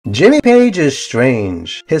Jimmy Page is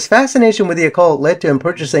strange. His fascination with the occult led to him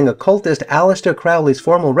purchasing occultist Aleister Crowley's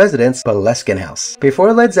former residence, Boleskine House.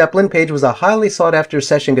 Before Led Zeppelin, Page was a highly sought-after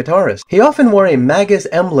session guitarist. He often wore a Magus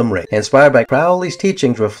emblem ring, inspired by Crowley's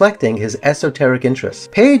teachings reflecting his esoteric interests.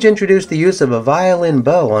 Page introduced the use of a violin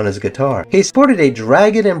bow on his guitar. He sported a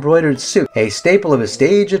dragon-embroidered suit, a staple of his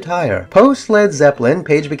stage attire. Post-Led Zeppelin,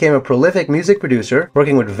 Page became a prolific music producer,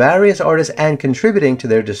 working with various artists and contributing to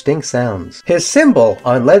their distinct sounds. His symbol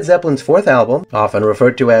on Led Zeppelin's fourth album, often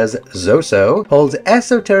referred to as Zoso, holds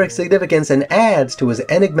esoteric significance and adds to his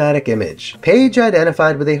enigmatic image. Page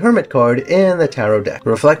identified with a hermit card in the tarot deck,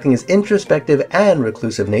 reflecting his introspective and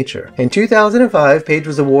reclusive nature. In 2005, Page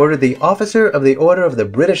was awarded the Officer of the Order of the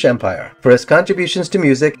British Empire for his contributions to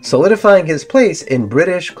music, solidifying his place in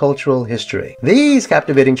British cultural history. These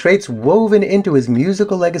captivating traits woven into his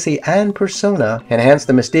musical legacy and persona enhance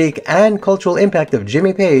the mystique and cultural impact of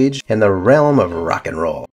Jimmy Page in the realm of rock and roll.